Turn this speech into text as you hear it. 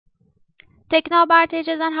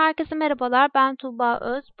Teknolojik'ten herkese merhabalar. Ben Tuğba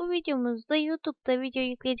Öz. Bu videomuzda YouTube'da video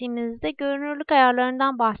yüklediğimizde görünürlük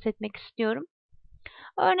ayarlarından bahsetmek istiyorum.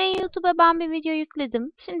 Örneğin YouTube'a ben bir video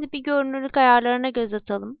yükledim. Şimdi bir görünürlük ayarlarına göz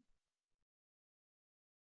atalım.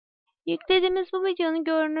 Yüklediğimiz bu videonun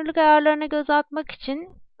görünürlük ayarlarına göz atmak için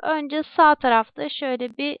önce sağ tarafta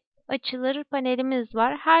şöyle bir açılır panelimiz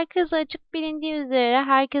var. Herkese açık bilindiği üzere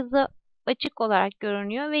herkese açık olarak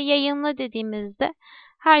görünüyor ve yayınla dediğimizde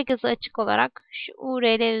herkese açık olarak şu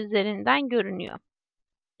URL üzerinden görünüyor.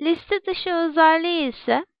 Liste dışı özelliği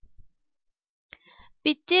ise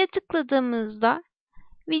bittiye tıkladığımızda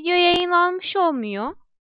video yayınlanmış olmuyor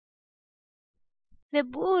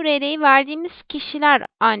ve bu URL'yi verdiğimiz kişiler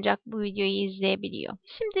ancak bu videoyu izleyebiliyor.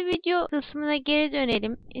 Şimdi video kısmına geri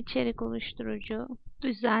dönelim. İçerik oluşturucu,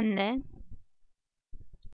 düzenle.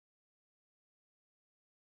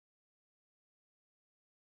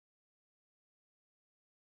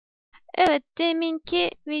 Evet, deminki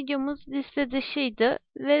videomuz liste dışıydı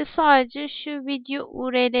ve sadece şu video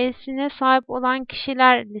URL'sine sahip olan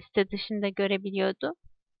kişiler liste dışında görebiliyordu.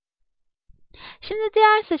 Şimdi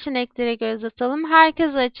diğer seçeneklere göz atalım.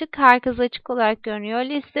 Herkes açık olarak görünüyor.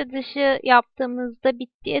 Liste dışı yaptığımızda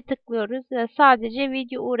bittiye tıklıyoruz ve sadece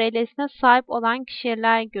video URL'sine sahip olan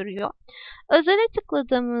kişiler görüyor. Özele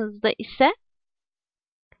tıkladığımızda ise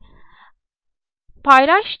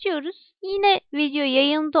paylaş diyoruz. Yine video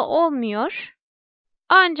yayında olmuyor.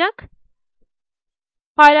 Ancak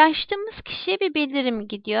paylaştığımız kişiye bir bildirim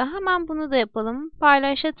gidiyor. Hemen bunu da yapalım.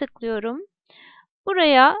 Paylaşa tıklıyorum.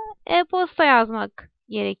 Buraya e-posta yazmak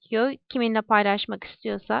gerekiyor. Kiminle paylaşmak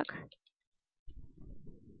istiyorsak.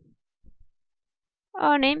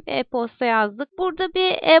 Örneğin e-posta yazdık. Burada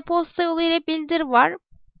bir e-posta yolu ile bildir var.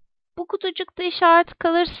 Bu kutucukta işaret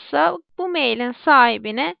kalırsa bu mailin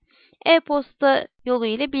sahibine e-posta yolu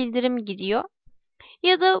ile bildirim gidiyor.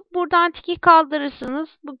 Ya da buradan tiki kaldırırsınız.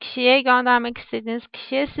 Bu kişiye göndermek istediğiniz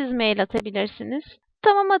kişiye siz mail atabilirsiniz.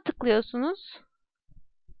 Tamam'a tıklıyorsunuz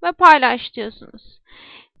ve paylaş diyorsunuz.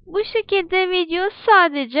 Bu şekilde video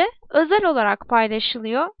sadece özel olarak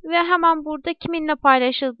paylaşılıyor ve hemen burada kiminle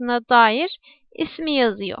paylaşıldığına dair ismi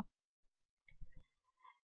yazıyor.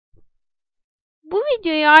 Bu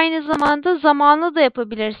videoyu aynı zamanda zamanlı da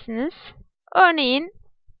yapabilirsiniz. Örneğin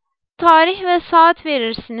tarih ve saat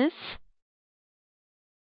verirsiniz.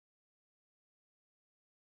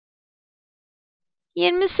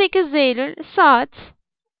 ...28 Eylül saat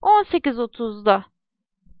 18.30'da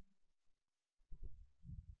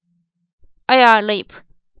ayarlayıp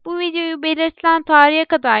bu videoyu belirtilen tarihe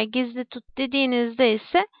kadar gizli tut dediğinizde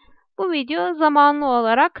ise bu video zamanlı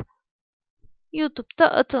olarak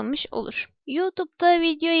YouTube'da atılmış olur. YouTube'da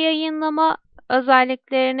video yayınlama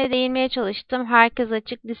özelliklerine değinmeye çalıştım. Herkes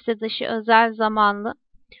açık, liste dışı, özel, zamanlı.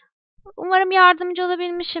 Umarım yardımcı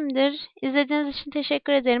olabilmişimdir. İzlediğiniz için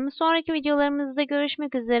teşekkür ederim. Sonraki videolarımızda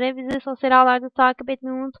görüşmek üzere. Bizi sosyal ağlarda takip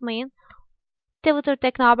etmeyi unutmayın. Twitter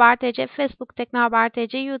Teknohaber.tc, Facebook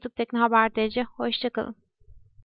Teknohaber.tc, YouTube Teknohaber.tc. Hoşça kalın.